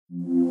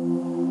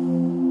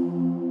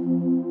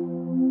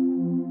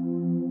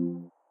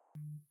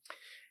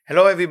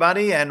Hello,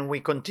 everybody, and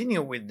we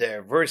continue with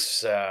the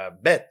verse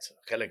Bet,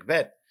 Chelek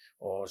Bet,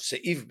 or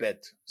Seif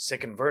Bet,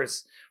 second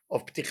verse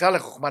of Peticha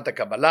LeChokhmat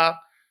HaKabbalah.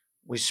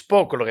 We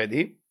spoke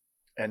already,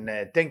 and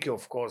thank you,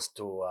 of course,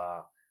 to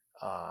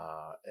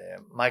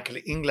Michael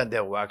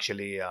Englander, who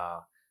actually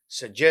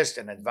suggest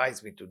and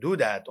advised me to do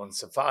that on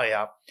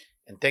Sefaria,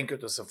 and thank you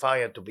to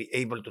Sefaria to be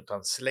able to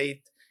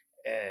translate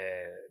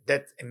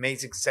that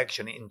amazing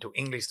section into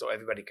English so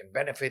everybody can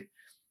benefit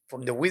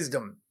from the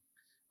wisdom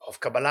of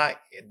Kabbalah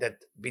that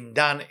been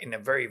done in a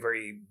very,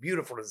 very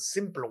beautiful and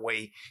simple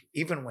way,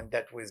 even when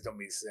that wisdom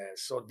is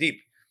so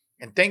deep.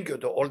 And thank you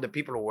to all the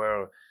people who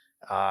were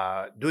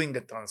doing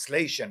the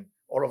translation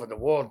all over the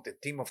world. The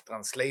team of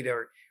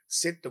translators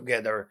sit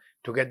together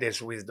to get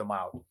this wisdom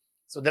out.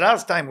 So the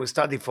last time we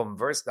studied from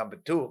verse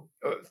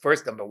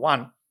number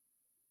 1,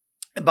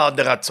 about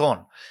the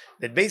Ratzon.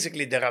 That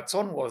basically the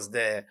Ratzon was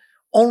the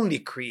only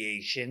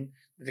creation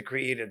that the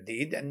Creator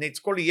did, and it's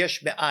called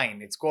Yesh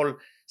Me'ain. It's called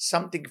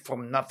something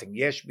from nothing.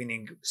 Yesh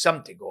meaning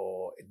something,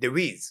 or there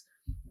is.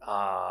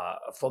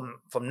 From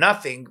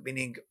nothing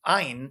meaning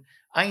Ain.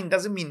 Ain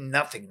doesn't mean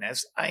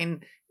nothingness.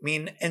 Ain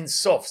mean Ein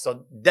Sof.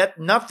 So that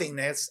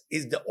nothingness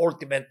is the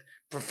ultimate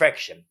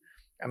perfection.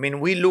 I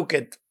mean, we look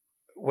at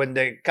when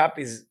the cup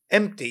is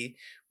empty,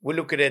 we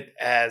look at it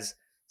as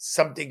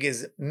something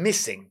is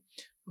missing.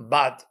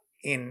 But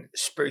in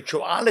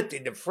spirituality,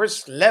 the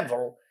first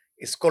level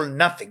is called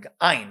nothing,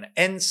 Ein,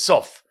 Ein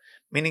Sof,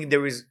 meaning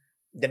there is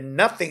the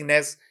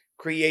nothingness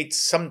creates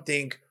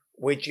something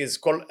which is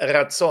called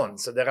Ratzon.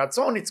 So the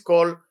Ratzon, it's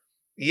called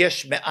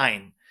Yesh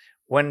Me'ain.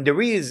 When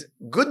there is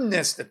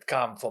goodness that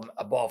comes from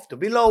above to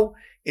below,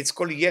 it's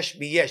called Yesh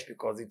Miyesh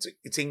because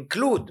it's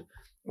included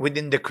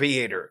within the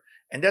Creator.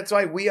 And that's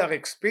why we are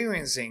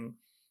experiencing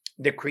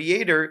the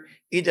Creator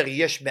either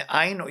Yesh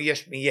Me'ain or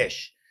Yesh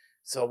Miyesh.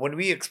 So when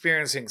we're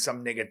experiencing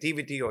some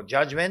negativity or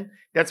judgment,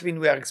 that's when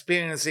we are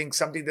experiencing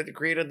something that the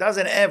Creator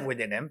doesn't have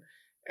within him.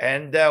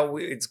 And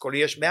it's called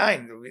Yesh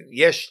Me'ain.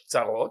 Yesh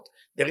Tzarot,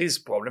 there is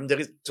problem.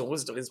 There is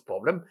tzurus, there is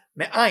problem.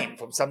 Me'ain,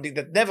 from something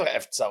that never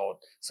have tzarot.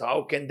 So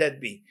how can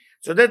that be?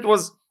 So that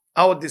was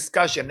our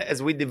discussion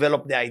as we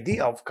developed the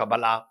idea of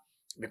Kabbalah.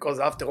 Because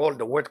after all,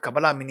 the word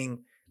Kabbalah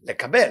meaning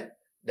lekabel.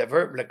 The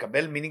verb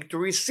lekabel meaning to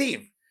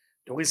receive.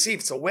 To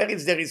receive. So where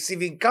is the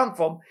receiving come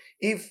from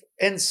if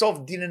Ein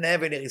Sof didn't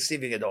have any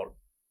receiving at all?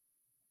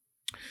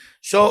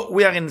 So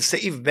we are in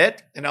Seif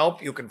Bet, and I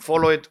hope you can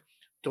follow it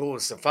through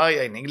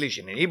Sefaria in English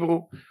and in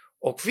Hebrew.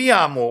 וכפי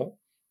האמור,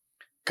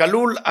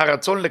 כלול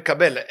הרצון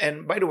לקבל.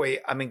 And by the way,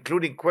 I'm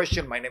including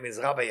question. My name is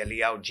Rabbi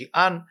Eliyahu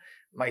Jian.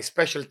 My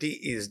specialty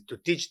is to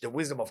teach the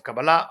wisdom of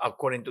Kabbalah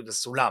according to the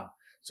Sulam.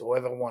 So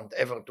whoever wants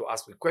ever to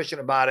ask me a question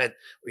about it,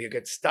 or you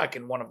get stuck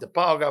in one of the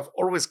paragraphs,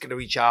 always can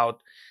reach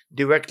out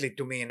directly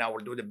to me, and I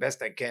will do the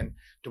best I can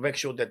to make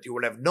sure that you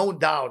will have no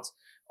doubts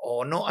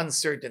or no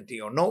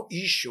uncertainty or no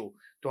issue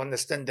to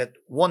understand that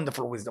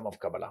wonderful wisdom of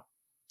Kabbalah.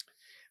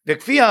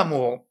 וכפי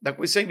האמור, like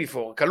we said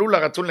before, כלול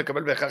הרצון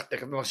לקבל בהכרח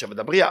תכף במחשבת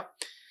הבריאה.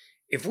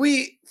 If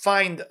we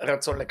find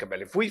רצון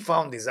לקבל, if we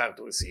found desire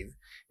to receive,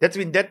 that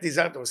means that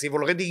desire to receive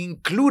already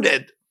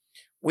included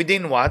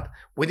within what?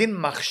 Within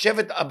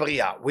מחשבת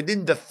הבריאה,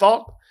 within the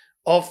thought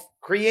of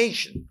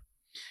creation.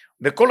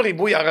 בכל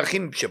ריבוי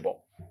ערכים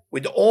שבו,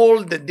 with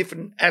all the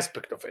different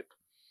aspects of it.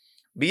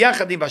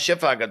 ביחד עם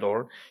השפע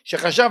הגדול,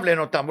 שחשב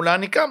ליהנותם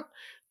ולהעניקם,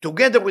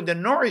 together with the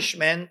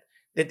nourishment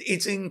that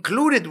it's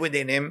included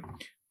within him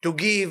to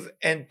give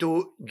and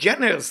to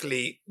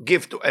generously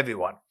give to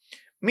everyone.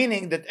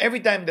 Meaning that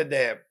every time that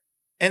the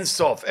Ein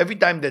Sof, every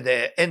time that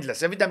the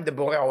endless, every time the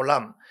Borei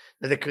Olam,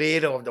 that the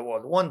creator of the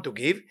world want to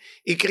give,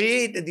 he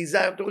create a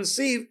desire to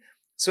receive,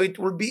 so it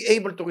will be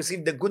able to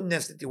receive the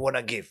goodness that you want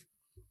to give.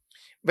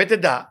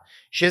 ותדע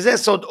שזה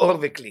סוד אור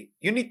וכלי.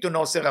 You need to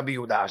know, say Rabbi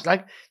Yehuda,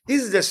 like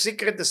this is the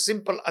secret, the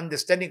simple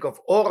understanding of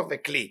אור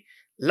וכלי.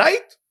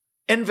 Light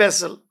and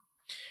vessel.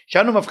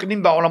 שאנו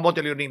מבחינים בעולמות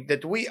עליונים,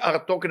 that we are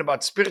talking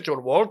about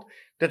spiritual world,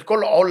 that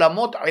called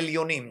עולמות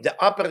עליונים, the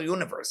upper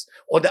universe,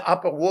 or the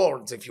upper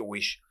worlds if you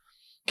wish.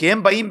 כי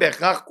הם באים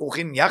בהכרח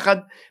כרוכים יחד,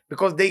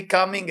 because they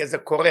coming as a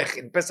korech.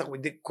 In Pesach we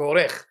did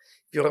korech,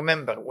 if you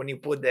remember, when you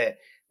put the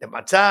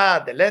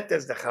matzah, the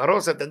lettuce, the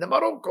charoset, and the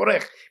maror,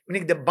 korech,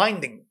 meaning the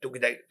binding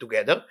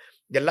together,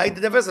 the light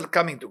and the vessel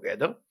coming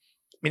together,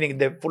 meaning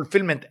the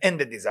fulfillment and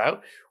the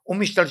desire,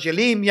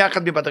 ומשתלשלים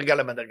יחד מבדרגה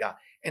למדרגה,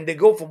 and they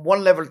go from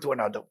one level to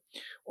another.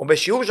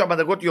 ובשיעור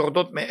שהמדרגות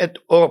יורדות מאת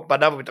אור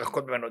פניו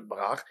ומתרחקות ממנו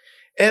יתברך,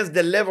 as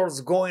the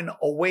levels going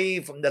away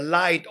from the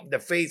light of the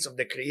face of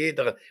the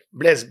Creator,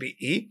 blessed be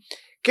He,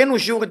 כן הוא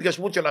שיעור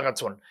התגשמות של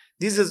הרצון.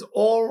 This is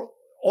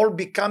all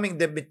becoming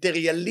the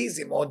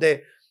materialism or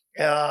the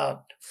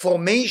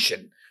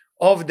formation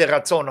of the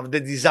רצון, of the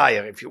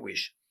desire, if you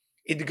wish.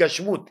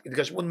 התגשמות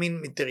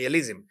means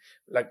materialism.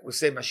 Like we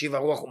say, משיב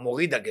הרוח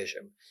ומוריד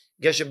הגשם.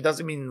 גשם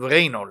doesn't mean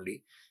rain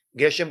only.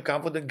 גשם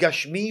comes from the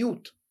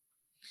גשמיות.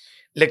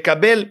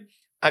 לקבל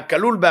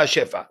הכלול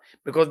בהשפע,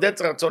 because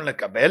that's Ratzon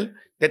Lekabel,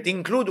 that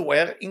include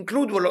where?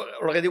 Include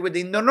already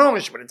within the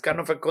nourishment. It's kind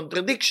of a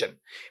contradiction,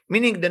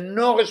 meaning the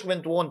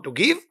nourishment want to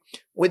give,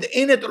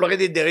 within it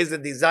already there is a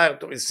desire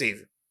to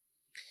receive.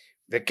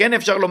 וכן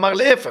אפשר לומר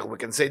להפך, we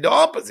can say the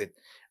opposite,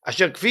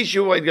 אשר כפי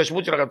שיעור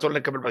ההתגשמות של הרצון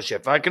לקבל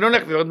בשפע, כן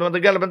הולך ויורד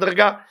מדרגה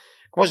למדרגה,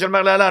 כמו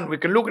שאמר להלן, we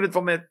can look at it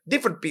from a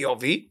different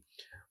POV,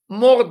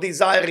 more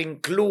desire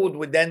include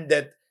within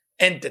that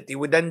entity,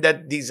 within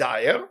that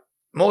desire,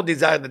 more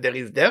desire that there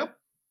is there,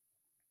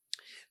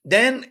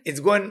 then it's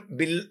going to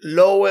be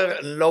lower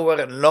and lower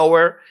and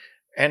lower,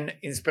 and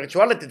in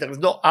spirituality there is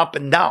no up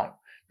and down,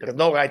 there is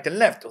no right and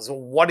left. So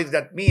what does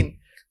that mean,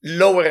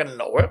 lower and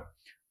lower?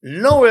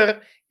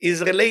 Lower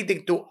is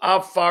relating to how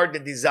far the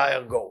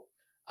desire go.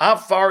 How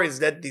far is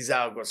that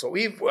desire go? So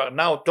if we are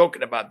now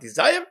talking about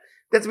desire,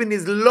 that means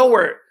it's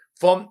lower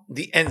from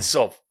the Ein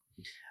Sof.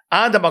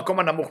 עד המקום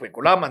הנמוך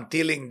מכולם,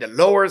 until in the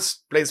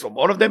lowest place from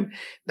all of them,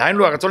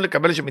 דהיינו הרצון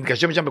לקבל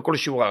שמתגשם שם בכל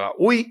שיעור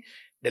הראוי,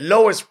 the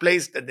lowest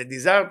place that the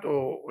desire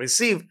to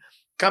receive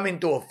come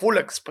into a full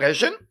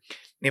expression,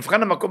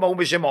 נבחן המקום ההוא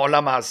בשם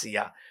העולם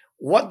העשייה.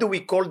 What do we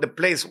call the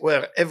place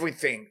where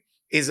everything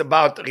is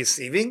about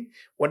receiving,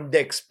 when the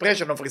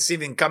expression of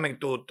receiving coming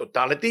to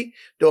totality,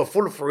 to a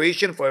full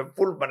fruition, for a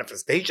full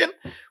manifestation?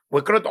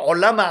 We call it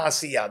עולם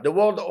העשייה, the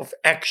world of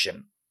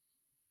action.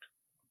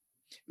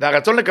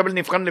 והרצון לקבל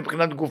נבחן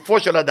לבחינת גופו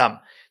של אדם.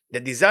 The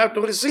desire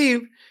to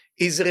receive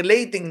is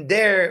relating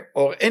there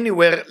or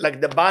anywhere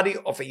like the body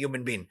of a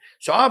human being.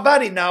 So our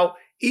body now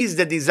is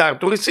the desire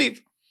to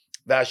receive.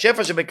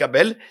 והשפע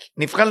שמקבל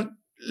נבחן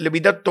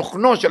למידת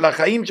תוכנו של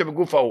החיים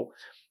שבגוף ההוא.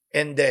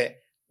 And the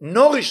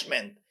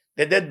nourishment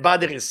that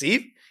body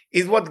receive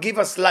is what give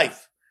us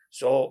life.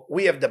 So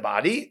we have the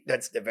body,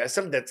 that's the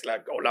vessel, that's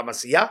like Olam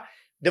Asiyah.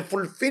 The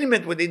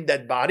fulfillment within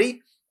that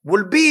body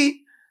will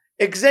be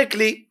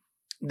exactly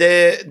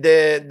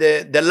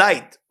the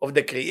light of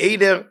the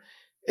Creator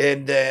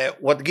and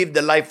what give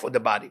the life for the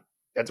body.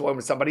 That's why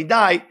when somebody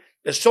die,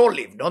 the soul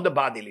live, not the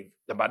body live.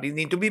 The body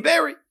need to be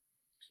buried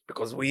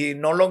because we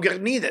no longer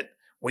need it.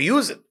 We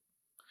use it.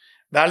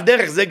 ועל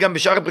דרך זה גם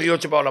בשאר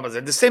הבריאות שבעולם הזה.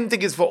 The same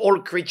thing is for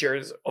all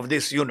creatures of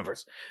this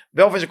universe.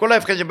 באופן שכל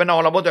ההבחן שבין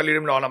העולמות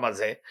העליונים לעולם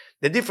הזה,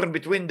 the difference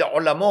between the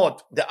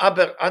עולמות, the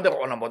other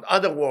עולמות,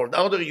 other world,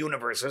 other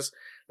universes,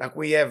 like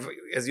we have,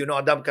 as you know,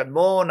 אדם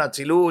קדמון,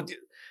 אצילות,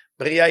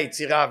 בריאה,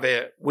 יצירה,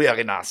 we are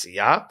in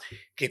העשייה,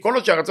 כי כל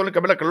עוד שהרצון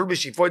לקבל הכלול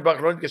בשאיפו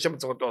יתברך לא נתגשם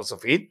בצורתו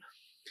הסופית,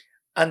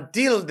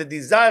 until the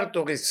desire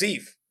to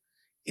receive,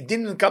 it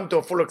didn't come to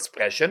a full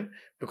expression,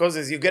 because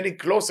as you're getting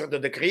closer to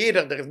the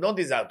Creator, there is no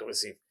desire to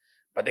receive.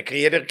 But the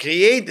Creator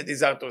created the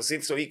desire to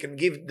receive so He can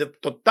give the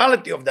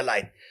totality of the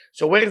light.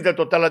 So where is the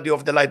totality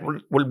of the light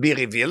will be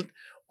revealed?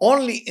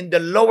 Only in the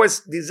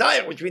lowest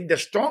desire, which means the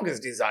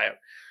strongest desire.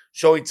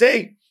 So it's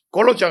a,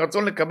 כל עוד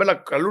שהרצון לקבל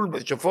הכלול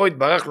בשופו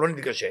יתברך לא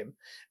נתגשם,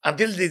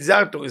 until the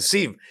desire to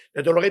receive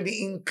that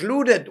already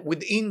included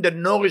within the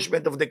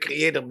nourishment of the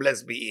Creator,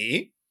 blessed be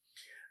He,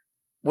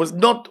 was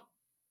not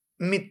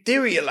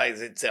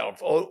materialize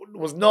itself or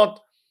was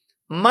not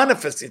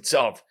manifest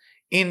itself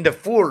in the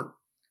full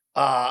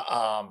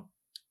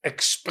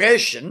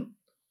expression,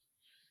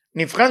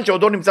 נבחן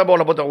שעודו נמצא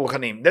בעולמות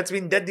הרוחניים. That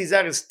means that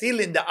desire is still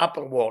in the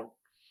upper world.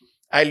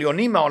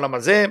 העליונים מהעולם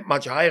הזה,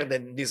 much higher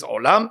than this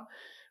עולם,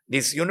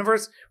 this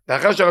universe,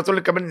 ואחר שהרצון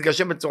לקבל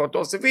נתגשם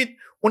בצורתו הסופית,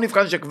 הוא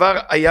נבחן שכבר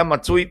היה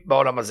מצוי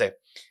בעולם הזה.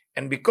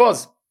 And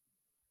because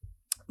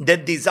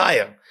that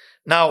desire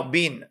now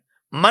being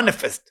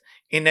manifest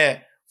in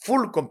a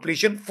full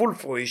completion, full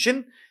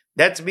fruition,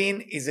 that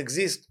means it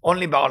exists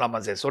only בעולם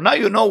הזה. So now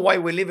you know why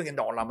we're living in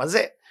the עולם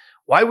הזה.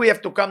 Why we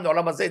have to come to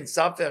Olam Hazeh and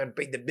suffer and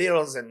pay the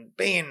bills and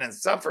pain and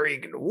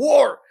suffering and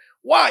war?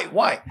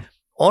 Why?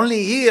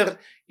 Only here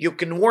you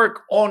can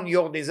work on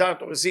your desire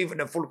to receive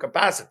in a full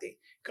capacity.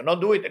 You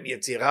cannot do it in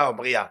Yetzirah or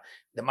Bria.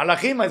 The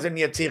Malachim is in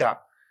Yetzirah.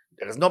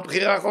 There is no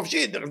Bchira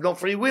Chofshit. There is no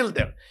free will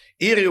there.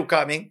 Here you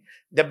coming.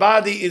 The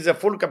body is a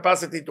full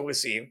capacity to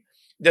receive.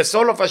 The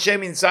soul of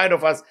Hashem inside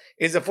of us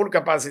is a full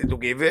capacity to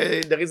give.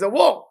 There is a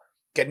war.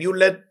 Can you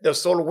let the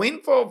soul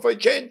win for a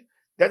change?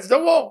 That's the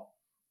war.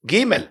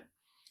 Gimel.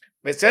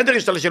 בסדר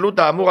השתלשלות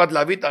האמור עד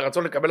להביא את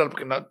הרצון לקבל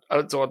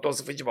על צורתו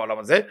הסופית שבעולם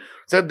הזה,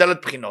 זה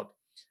דלת בחינות.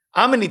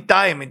 How many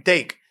time it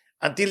take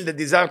until the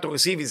desire to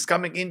receive is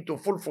coming into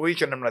full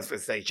fruition and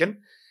manifestation?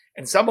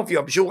 And some of you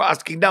I'm sure are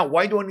asking now,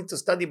 why do I need to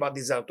study about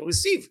desire to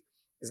receive?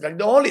 It's like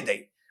the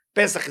holiday.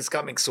 Pesach is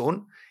coming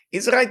soon.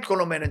 It's right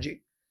column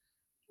energy.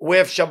 We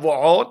have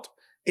Shavuot.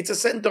 It's a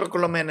center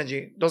column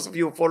energy. Those of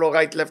you who follow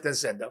right, left and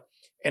center.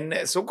 And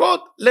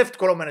Sukkot, left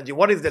column energy.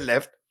 What is the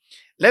left?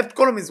 Left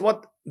column is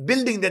what?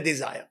 Building the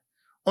desire.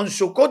 On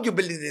Sukkot, you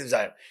build the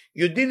desire.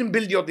 You didn't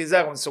build your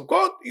desire on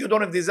Sukkot, you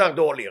don't have desire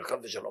the whole year.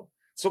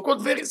 Sukkot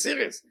very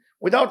serious.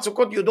 Without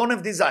Sukkot, you don't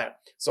have desire.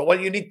 So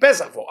what you need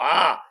Pesach for?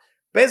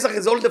 Pesach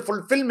is all the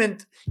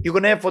fulfillment you're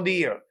going to have for the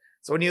year.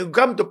 So when you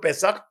come to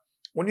Pesach,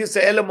 when you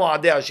say Ele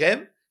Moadei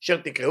Hashem, Sher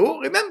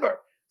Tikreu, remember,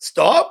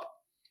 stop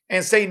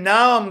and say,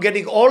 now I'm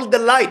getting all the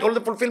light, all the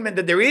fulfillment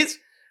that there is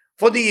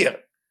for the year.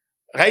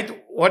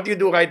 Right? What do you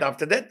do right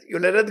after that? You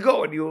let it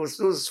go and you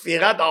do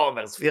Sfirat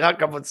Omer, Sfirat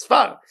Kavod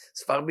Sfar.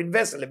 Sfar means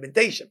vessel,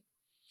 limitation.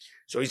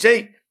 So you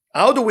say,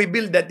 how do we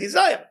build that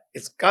desire?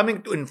 It's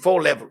coming to in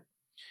 4 levels.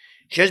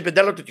 שיש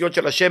בדלת אותיות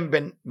של השם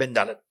בין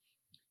דלת.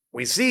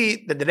 We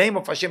see that the name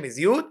of Hashem is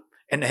Yud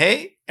and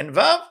Hey and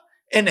Vav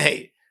and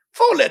Hey.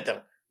 4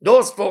 letters.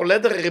 Those 4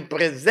 letters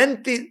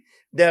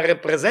they're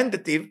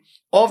representative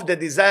of the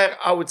desire,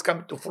 how it's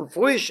coming to full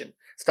fruition,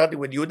 starting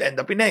with Yud and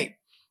up in Hey.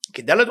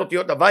 כי דלת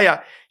אותיות הוויה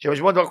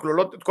שמשמעות דבר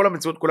כלולות את כל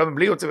המציאות כולם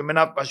בלי יוצא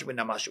ממנה משהו מן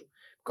המשהו.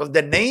 Because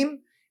the name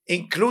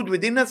include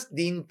within us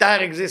the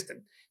entire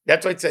existence.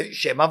 That's why it's a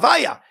Shem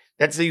Havaya.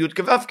 That's the Yud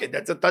Kevavke.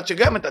 That's a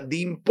Tetragrammaton.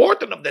 The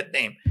importance of that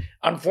name.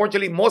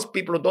 Unfortunately, most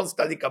people who don't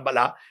study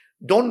Kabbalah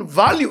don't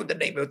value the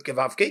name Yud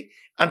Kevavke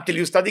until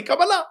you study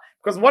Kabbalah.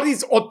 Because what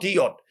is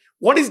Otiyot?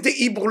 What is the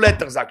Hebrew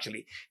letters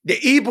actually? The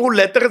Hebrew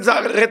letters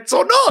are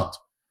Retzonot.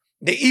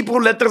 The Hebrew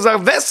letters are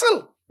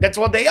vessel. That's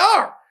what they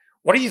are.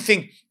 What do you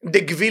think?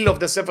 The Gvil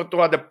of the Sefer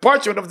Torah, the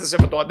parchment of the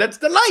Sefer Torah, that's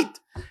the light.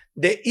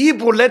 The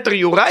Hebrew letter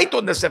you write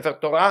on the Sefer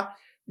Torah,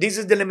 this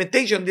is the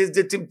limitation, this is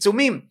the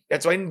Tzimtzumim.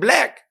 That's why in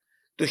black.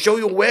 To show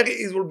you where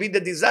it will be the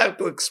desire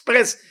to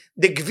express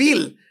the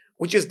Gvil,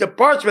 which is the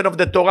parchment of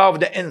the Torah of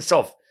the Ein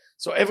Sof.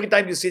 So every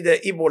time you see the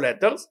Hebrew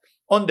letters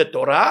on the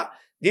Torah,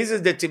 this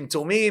is the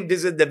Tzimtzumim,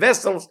 this is the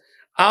vessels,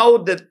 how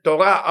the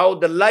Torah, how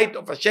the light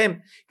of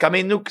Hashem come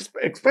in new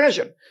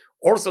expression.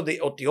 Also the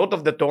Otiyot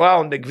of the Torah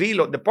on the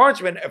Gvil, on the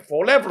parchment, have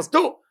 4 levels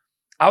too.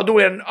 How do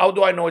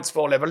I know it's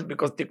 4 levels?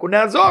 Because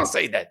Tikkunei HaZohar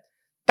say that.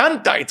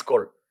 Tanta it's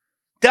called.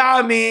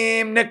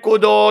 Ta'amim,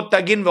 Nekudot,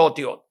 Tagin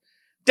ve'Otiyot.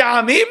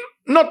 Ta'amim,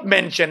 not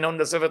mentioned on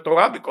the Sefer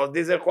Torah because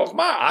this is a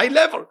Chokhmah, high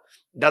level.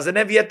 Doesn't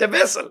have yet a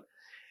vessel.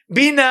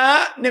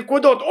 Bina,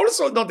 Nekudot,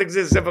 also not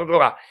exist in Sefer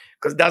Torah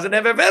because doesn't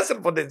have a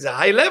vessel for this, it's a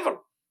high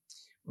level.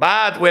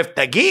 But we have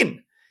Tagin.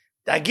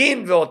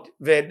 Tagin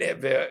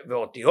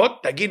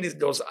ve'Otiyot. Tagin is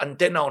those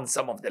antenna on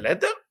some of the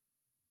letter.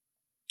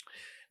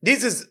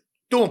 This is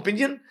 2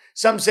 opinions.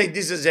 Some say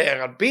this is Ze'er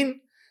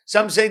Anpin.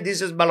 Some say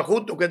this is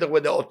Malchut together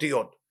with the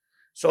Otiyot.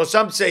 So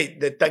some say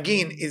the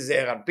Tagin is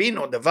Ze'er Anpin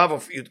or the Vav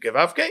of Yud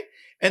Kevavke,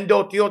 and the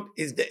Otiyot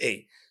is the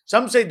A.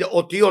 Some say the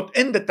Otiyot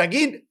and the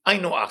Tagin,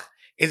 Ainu Ach,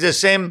 is the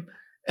same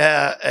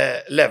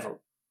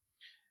level.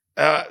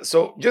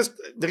 So just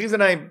the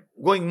reason I'm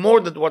going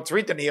more than what's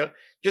written here,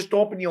 just to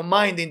open your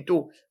mind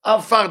into how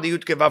far the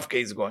Yud Kevavke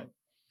is going.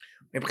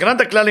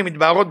 מבחינת הכלל הן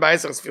מתבהרות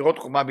ב10 ספירות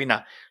חוכמה בינה.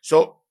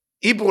 So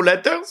Hebrew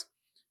letters,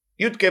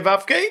 Yud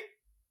Kevavke,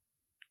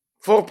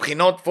 4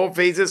 בחינות, 4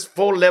 phases,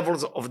 4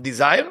 levels of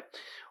desire,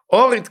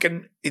 or it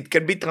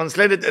can be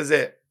translated as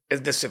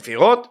the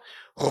Sefirot,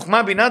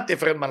 Chokhmah Bina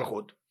Tiferet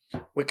Malchut.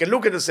 We can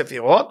look at the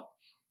Sefirot,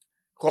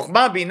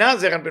 Chokhmah Bina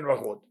Ze'er Anpin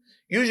Malchut.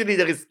 Usually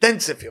there is 10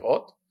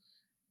 Sefirot.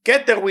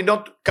 Keter we're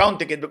not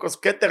counting it because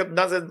Keter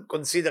doesn't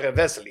consider a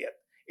vessel yet.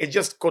 It's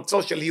just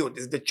Kotzo Shel Yud.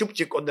 It's the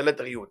chupchik on the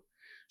letter Yud.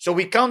 So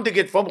we counting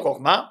it from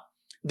Chokhmah,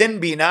 then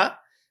Bina,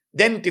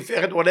 then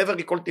Tiferet, whatever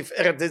we call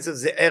Tiferet. This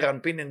is Ze'er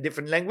Anpin in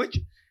different language,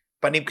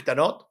 Panim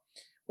Ktanot,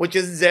 which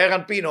is Ze'er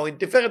Anpin. Or in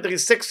Tiferet there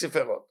is 6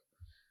 Seferot.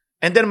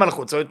 And then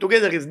Malchut. So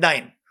together is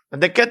 9.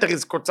 And the Keter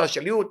is Kotza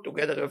Shel Yud.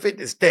 Together with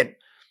it is 10.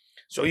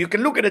 So you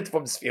can look at it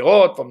from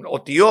Sfirot, from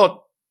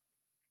Otiyot,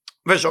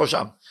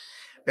 ושורשם.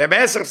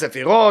 וב10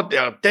 ספירות, there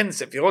are 10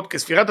 ספירות, כי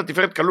ספירת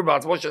התפארת כלול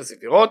בעצמו של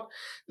ספירות,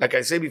 like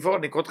I say before,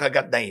 נקראת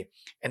חגת נאי.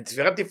 And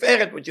ספירת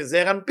תפארת, which is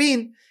Ze'er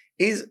Anpin,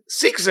 is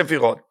 6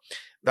 ספירות.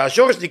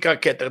 והשורש נקרא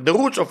כתר, the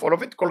roots of all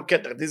of it, כל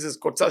כתר, this is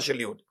קוצה של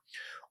יוד.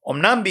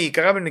 אמנם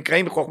בעיקרם הם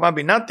נקראים חוכמה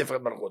בינה,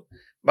 תפארת מלכות.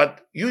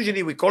 But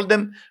usually we call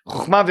them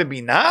חוכמה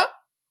ובינה,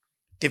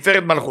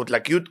 תפארת מלכות,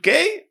 like י' K,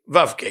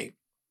 ו' K.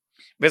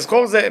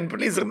 וזכור זה, and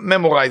please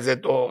memorize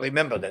it or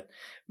remember that.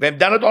 והם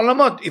דלת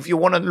עולמות, if you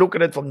want to look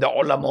at it from the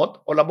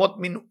עולמות, עולמות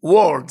mean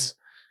worlds,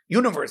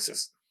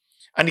 universes.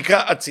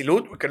 הנקרא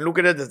אצילות, we can look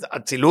at it as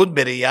אצילות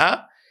בראייה,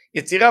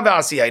 יצירה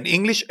ועשייה, in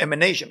English,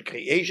 emanation,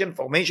 creation,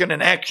 formation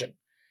and action.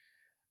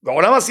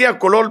 ועולם עשייה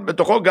כולל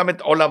בתוכו גם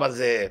את עולם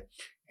הזה.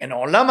 And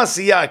עולם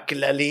עשייה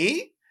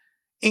הכללי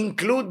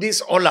include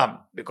this עולם,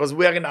 because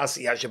we are in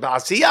עשייה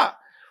שבעשייה.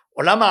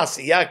 עולם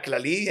העשייה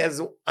הכללי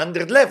has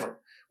 100 level.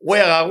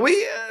 Where are we?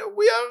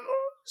 We are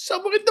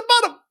somewhere in the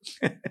bottom.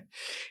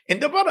 In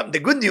the bottom. The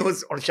good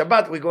news, on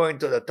Shabbat we're going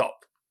to the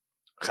top.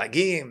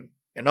 חגים,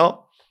 you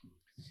know.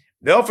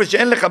 באופן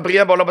שאין לך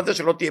בריאה בעולם הזה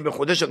שלא תהיה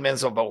מחודשת מאין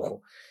סוף ברוך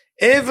הוא.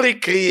 Every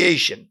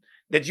creation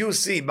that you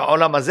see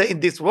בעולם הזה, in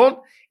this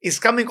world, is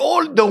coming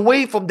all the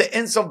way from the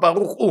אין סוף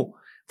ברוך הוא,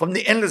 from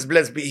the endless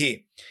blessed be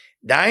he.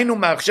 דהיינו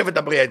מחשבת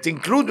הבריאה. It's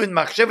included in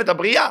מחשבת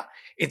הבריאה.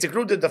 It's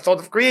included the thought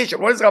of creation.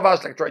 What is Rav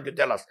Ashlag trying to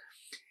tell us?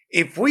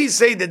 If we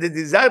say that the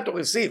desire to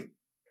receive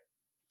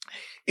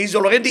is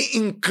already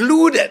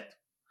included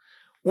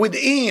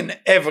within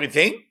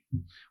everything,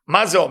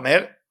 מה זה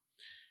אומר?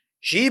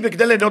 שהיא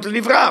בכדי ליהנות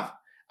לנבריו.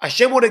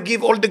 Hashem want to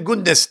give all the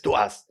goodness to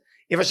us.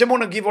 If Hashem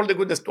want to give all the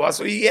goodness to us,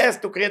 so he has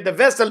to create the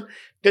vessel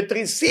that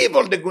receive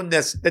all the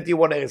goodness that he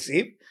want to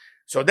receive.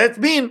 So that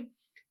means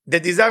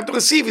the desire to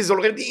receive is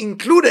already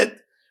included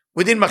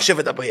within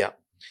מחשבת הבריאה.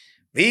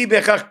 והיא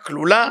בהכרח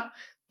כלולה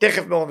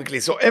תכף מאור וכלי.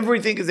 So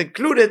everything is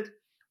included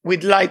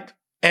with light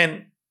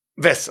and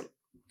vessel.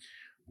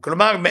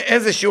 כלומר,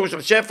 מאיזה שיעור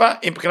של שפע,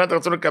 עם בחינת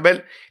הרצון לקבל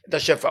את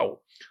השפע ההוא.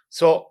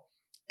 So,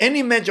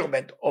 any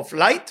measurement of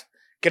light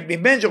can be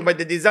measured by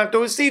the desire to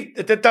receive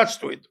that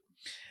attached to it.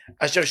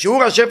 אשר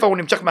שיעור השפע הוא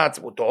נמשך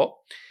מעצמותו,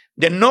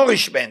 the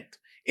nourishment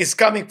is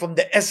coming from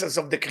the essence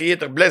of the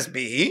creator, blessed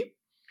be he.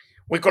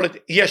 We call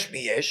it yesh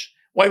mi yesh.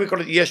 Why we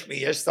call it yesh mi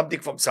yesh, something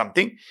from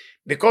something?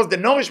 Because the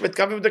nourishment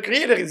coming from the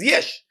creator is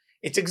yesh.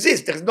 It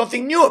exists, there's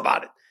nothing new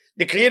about it.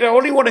 The creator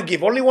only want to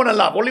give, only want to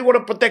love, only want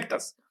to protect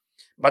us.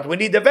 But we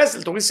need a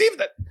vessel to receive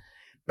that.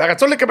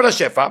 והרצון לקבל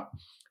השפע,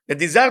 the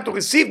desire to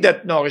receive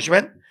that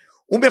nourishment,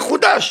 הוא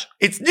מחודש,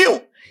 it's new.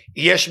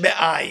 יש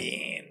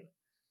מאין.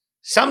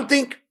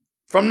 Something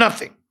from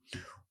nothing.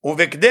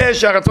 ובכדי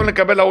שהרצון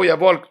לקבל ההוא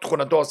יבוא על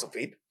תכונתו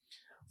הסופית,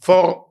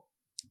 for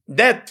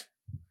that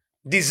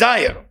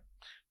desire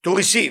to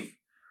receive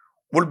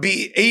will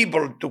be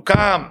able to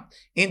come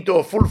into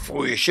a full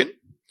fruition,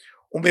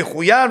 הוא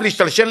מחויב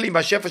להשתלשל עם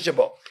השפע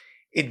שבו.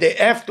 They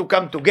have to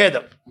come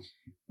together.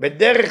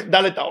 בדרך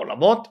דלת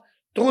העולמות,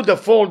 through the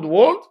fold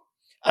world,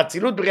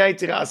 אצילות בריאה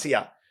יצירה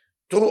עשייה.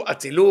 through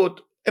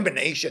אצילות,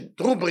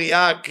 emanation, through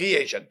בריאה,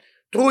 creation,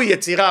 through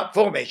יצירה,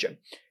 formation,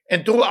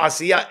 and through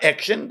עשייה,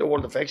 action, the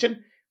world of action,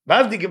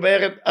 ואז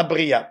נגמרת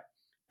הבריאה.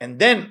 And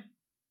then,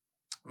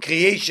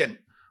 creation,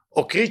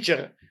 or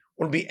creature,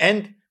 will be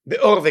end,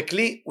 באור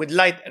וכלי, with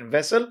light and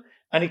vessel,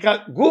 הנקרא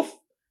גוף,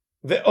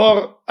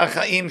 ואור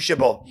החיים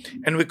שבו.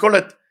 And we call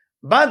it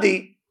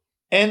body,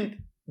 and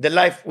the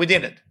life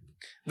within it.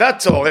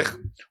 והצורך,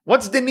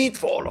 what's the need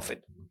for all of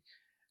it?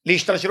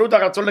 להשתלשלות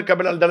הרצון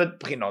לקבל על דלת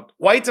בחינות.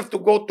 Why it's have to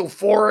go to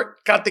 4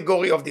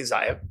 category of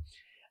desire?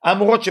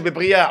 האמורות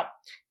שבבריאה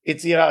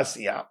יצירה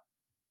עשייה.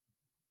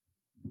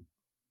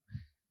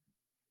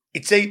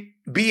 It's a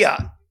ביה.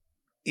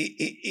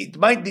 It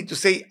might need to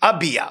say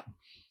אביה.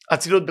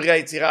 אצילות בריאה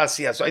יצירה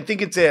עשייה. So I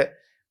think it's a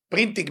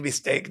printing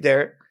mistake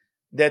there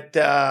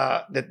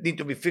that need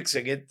to be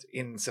fixing it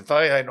in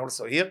Sefaria and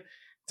also here.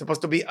 It's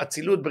supposed to be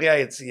אצילות בריאה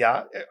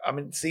יצירה, I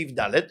mean סעיף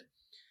ד'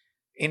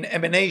 in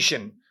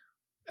emanation,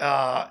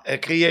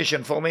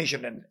 creation,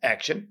 formation and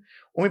action,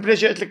 ומפני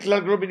שיש לכלל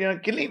גלול בעניין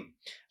הכלים,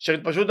 אשר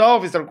התפשטות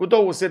האור והסתלקותו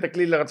הוא עושה את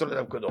הכלי לרצון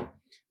לתפקודו.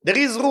 There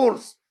is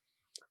rules.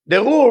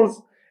 The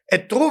rules, a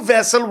true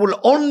vessel will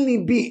only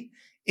be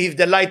if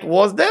the light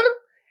was there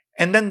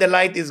and then the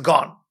light is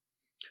gone.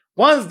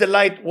 Once the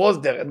light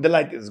was there and the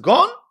light is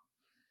gone,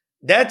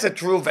 that's a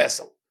true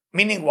vessel.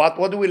 Meaning what?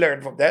 What do we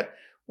learn from that?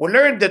 We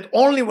learn that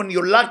only when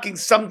you're lacking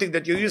something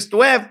that you used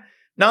to have,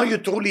 now you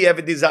truly have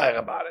a desire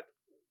about it.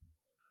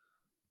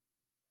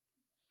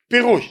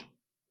 פירוש,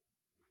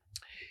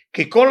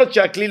 כי כל עוד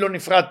שהכלי לא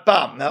נפרד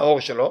פעם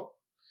מהאור שלו,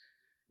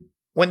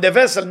 when the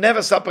vessel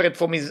never separate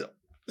from his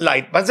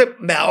light, מה זה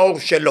מהאור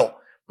שלו?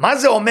 מה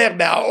זה אומר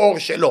מהאור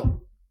שלו?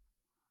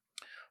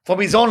 From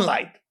his own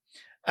light.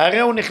 הרי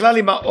הוא נכלל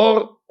עם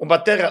האור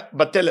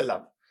ובטל אליו.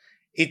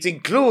 It's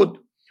included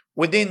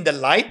within the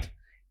light,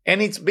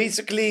 and it's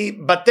basically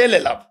בטל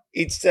אליו.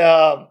 It's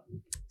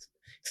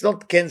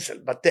not cancel,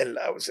 בטל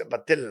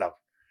אליו.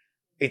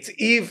 It's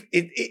if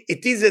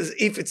it is as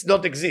if it's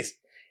not exist.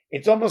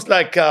 It's almost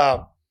like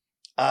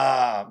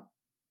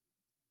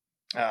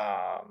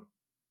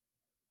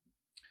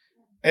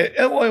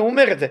הוא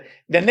אומר את זה,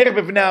 the נר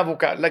בבני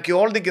האבוקה, like you're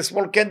holding a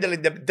small candle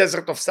in the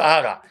desert of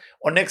Sahara,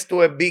 or next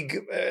to a big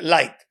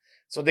light.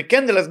 So the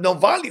candle has no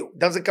value,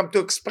 doesn't come to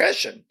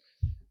expression.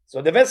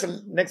 So the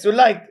vessel next to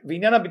light,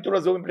 ועניין הביטול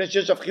הזה הוא מפני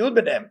שיש הפכיות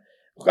ביניהם,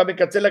 הוא קם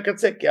מקצה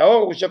לקצה, כי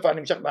האור הוא שפע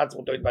הנמשך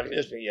מעצמותו, יתברך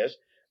יש ויש,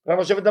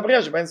 ואנחנו חושבת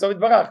הבריאה שבאין סוף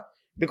יתברך.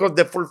 Because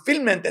the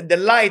fulfillment and the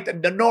light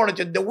and the knowledge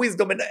and the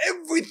wisdom and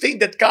everything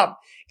that come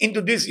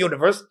into this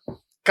universe,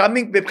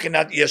 coming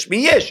bebchinat yesh mi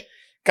yesh,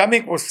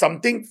 coming with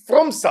something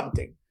from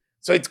something.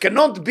 So it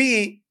cannot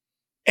be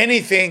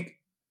anything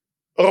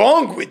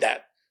wrong with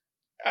that.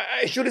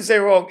 I shouldn't say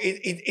wrong.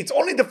 It's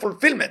only the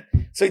fulfillment.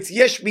 So it's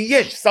yesh mi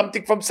yesh,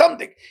 something from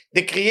something.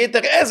 The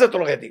creator has it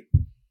already.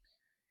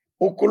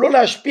 הוא כולו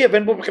להשפיע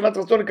ואין בו בחינת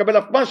רצון לקבל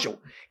אף משהו.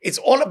 It's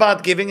all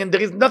about giving and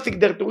there is nothing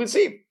there to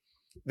receive.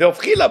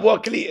 והופכי לבוא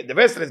הכלי, the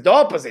vessel is the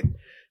opposite,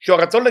 שהוא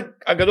הרצון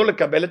הגדול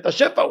לקבל את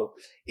השפע הוא,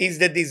 is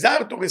the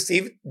desire to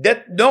receive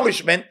that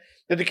nourishment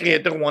that the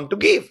creator want to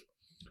give,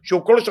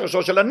 שהוא כל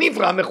שרשו של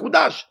הנברא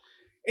המחודש.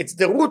 It's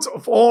the roots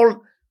of all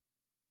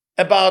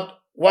about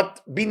what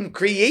been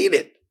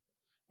created,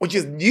 which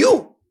is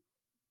new.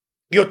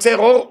 יוצר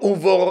אור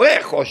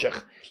ובורא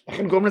חושך,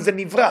 לכן קוראים לזה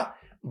נברא,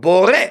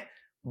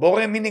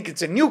 בורא meaning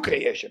it's a new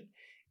creation.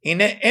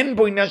 הנה אין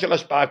בו עניין של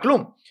השפעה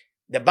כלום.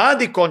 The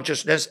body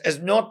consciousness has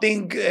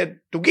nothing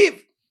to give.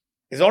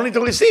 It's only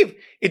to receive.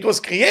 It was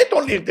created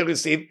only to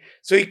receive,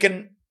 so it can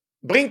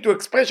bring to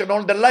expression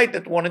all the light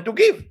that wanted to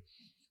give.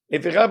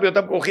 לפיכך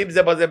בהיותם כרוכים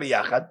זה בזה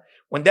ביחד,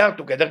 when they are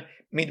together,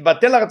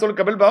 מתבטל הרצון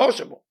לקבל באור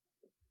שבו.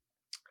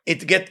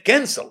 It get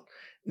cancelled.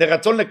 the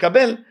רצון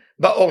לקבל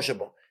באור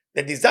שבו.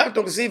 The desire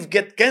to receive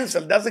get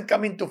cancelled, doesn't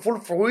come into full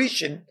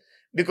fruition,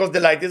 because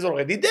the light is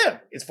already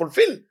there. It's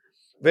fulfilled.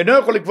 ואינו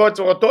יכול לקבוע את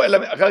צורתו, אלא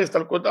אחר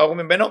הסתלקות האור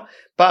ממנו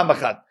פעם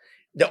אחת.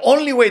 The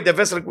only way the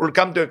vessel will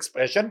come to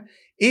expression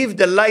if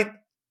the light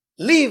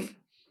leave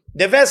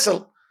the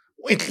vessel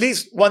at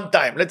least one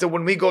time. Let's say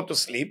when we go to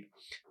sleep,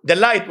 the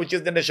light, which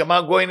is the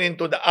neshama, going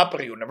into the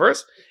upper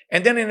universe,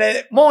 and then in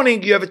the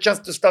morning you have a chance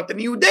to start a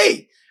new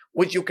day,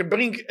 which you can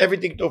bring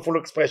everything to a full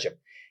expression.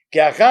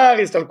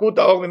 After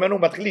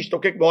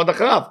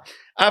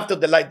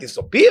the light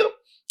disappears,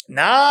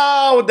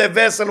 now the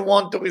vessel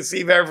wants to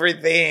receive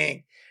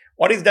everything.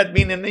 What does that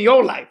mean in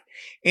your life?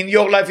 In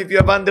your life, if you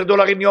have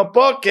 $100 in your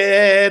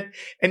pocket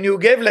and you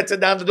gave, let's say,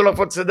 the $100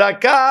 for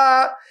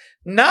tzedakah,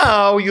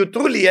 now you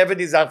truly have a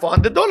desire for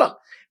 $100.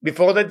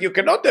 Before that, you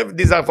cannot have a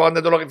desire for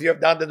 $100 if you have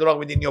the $100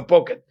 within your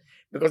pocket,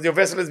 because your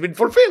vessel has been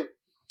fulfilled.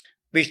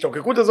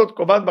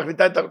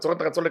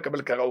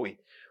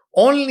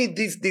 Only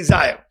this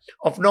desire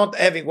of not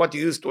having what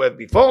you used to have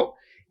before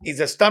is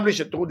established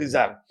a true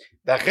desire.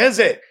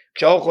 After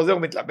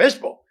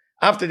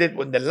that,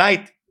 when the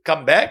light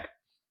come back,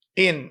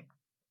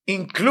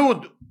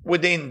 include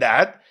within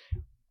that,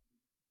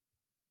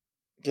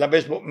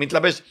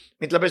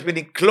 מתלבש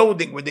meaning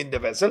clothing within the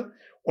vessel,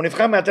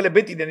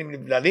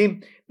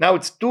 now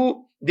it's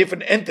two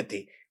different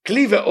entities,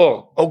 כלי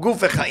ואור, או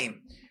גוף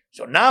וחיים.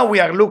 So now we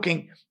are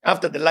looking,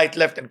 after the light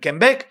left and came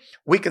back,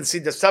 we can see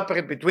the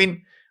separate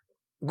between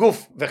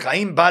guf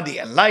v'chaim, body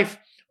and life,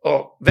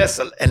 or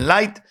vessel and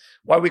light.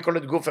 Why we call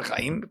it guf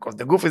v'chaim? Because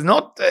the guf is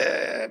not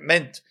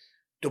meant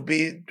to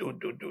be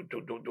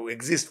to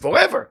exist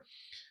forever.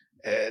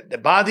 The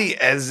body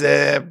has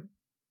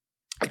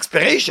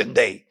expiration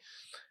day.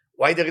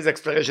 Why there is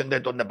expiration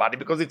date on the body?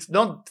 Because it's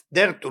not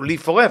there to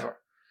live forever.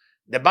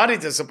 The body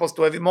is supposed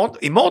to have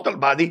immortal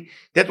body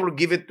that will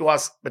give it to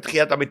us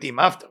betchiyat hametim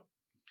after.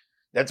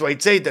 That's why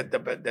it says that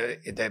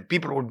the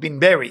people who have been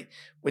buried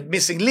with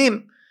missing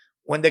limb,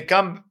 when they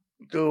come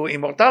to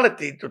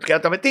immortality, to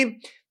Tchiyat HaMetim,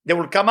 they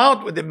will come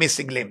out with the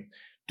missing limb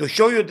to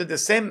show you that the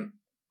same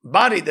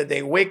body that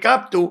they wake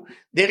up to,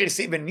 they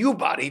receive a new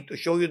body to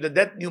show you that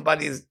that new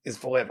body is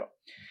forever.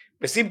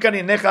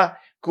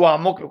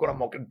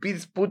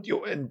 Please put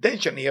your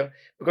intention here,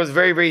 because it's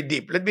very, very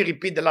deep. Let me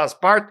repeat the last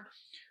part.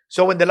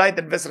 So when the light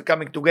and vessel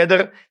coming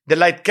together, the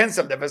light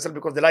cancels the vessel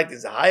because the light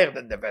is higher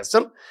than the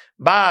vessel.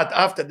 But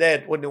after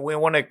that, when we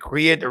want to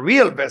create a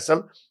real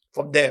vessel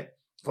from the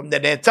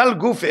netzal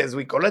gufe, as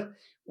we call it,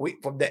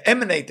 from the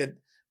emanated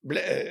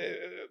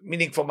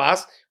meaning from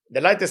us,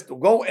 the light has to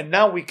go, and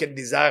now we can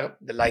desire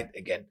the light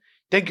again.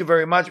 Thank you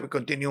very much. We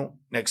continue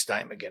next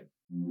time again.